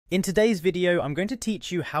In today's video, I'm going to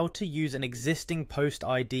teach you how to use an existing post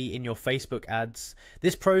ID in your Facebook ads.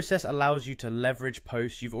 This process allows you to leverage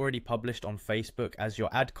posts you've already published on Facebook as your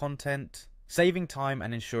ad content, saving time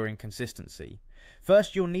and ensuring consistency.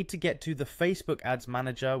 First, you'll need to get to the Facebook Ads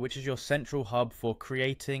Manager, which is your central hub for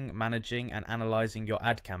creating, managing, and analyzing your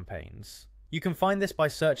ad campaigns. You can find this by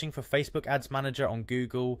searching for Facebook Ads Manager on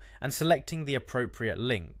Google and selecting the appropriate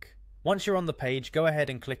link. Once you're on the page, go ahead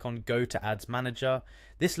and click on Go to Ads Manager.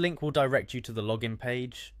 This link will direct you to the login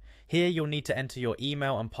page. Here you'll need to enter your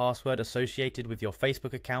email and password associated with your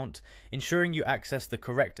Facebook account, ensuring you access the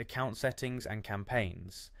correct account settings and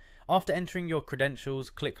campaigns. After entering your credentials,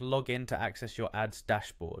 click Login to access your ads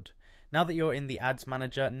dashboard. Now that you're in the Ads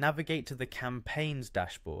Manager, navigate to the Campaigns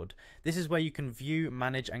dashboard. This is where you can view,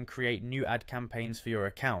 manage, and create new ad campaigns for your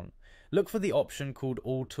account. Look for the option called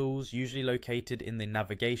All Tools, usually located in the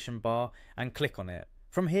navigation bar, and click on it.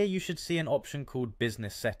 From here you should see an option called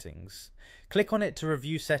Business Settings. Click on it to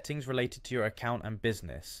review settings related to your account and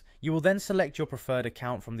business. You will then select your preferred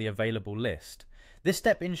account from the available list. This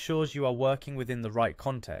step ensures you are working within the right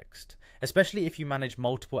context, especially if you manage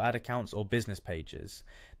multiple ad accounts or business pages.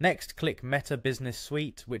 Next, click Meta Business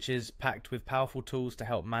Suite, which is packed with powerful tools to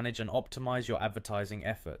help manage and optimize your advertising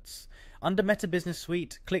efforts. Under Meta Business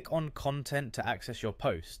Suite, click on Content to access your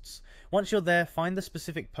posts. Once you're there, find the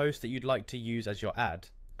specific post that you'd like to use as your ad.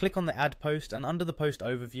 Click on the ad post, and under the post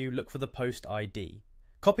overview, look for the post ID.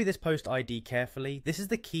 Copy this post ID carefully. This is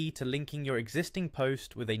the key to linking your existing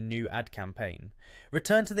post with a new ad campaign.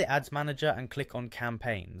 Return to the Ads Manager and click on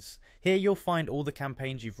Campaigns. Here you'll find all the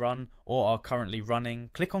campaigns you've run or are currently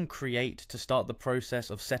running. Click on Create to start the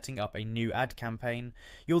process of setting up a new ad campaign.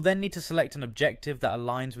 You'll then need to select an objective that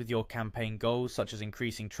aligns with your campaign goals, such as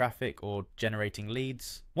increasing traffic or generating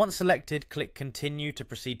leads. Once selected, click Continue to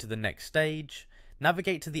proceed to the next stage.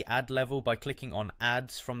 Navigate to the ad level by clicking on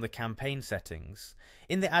Ads from the campaign settings.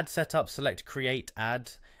 In the ad setup, select Create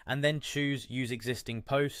Ad and then choose Use Existing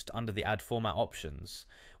Post under the ad format options.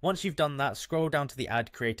 Once you've done that, scroll down to the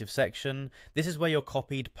Ad Creative section. This is where your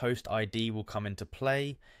copied post ID will come into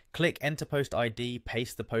play. Click Enter Post ID,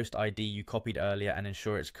 paste the post ID you copied earlier and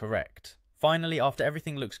ensure it's correct. Finally, after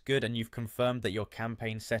everything looks good and you've confirmed that your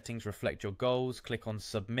campaign settings reflect your goals, click on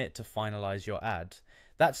Submit to finalize your ad.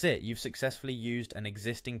 That's it, you've successfully used an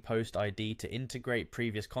existing post ID to integrate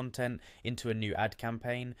previous content into a new ad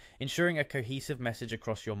campaign, ensuring a cohesive message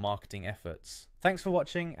across your marketing efforts. Thanks for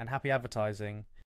watching and happy advertising.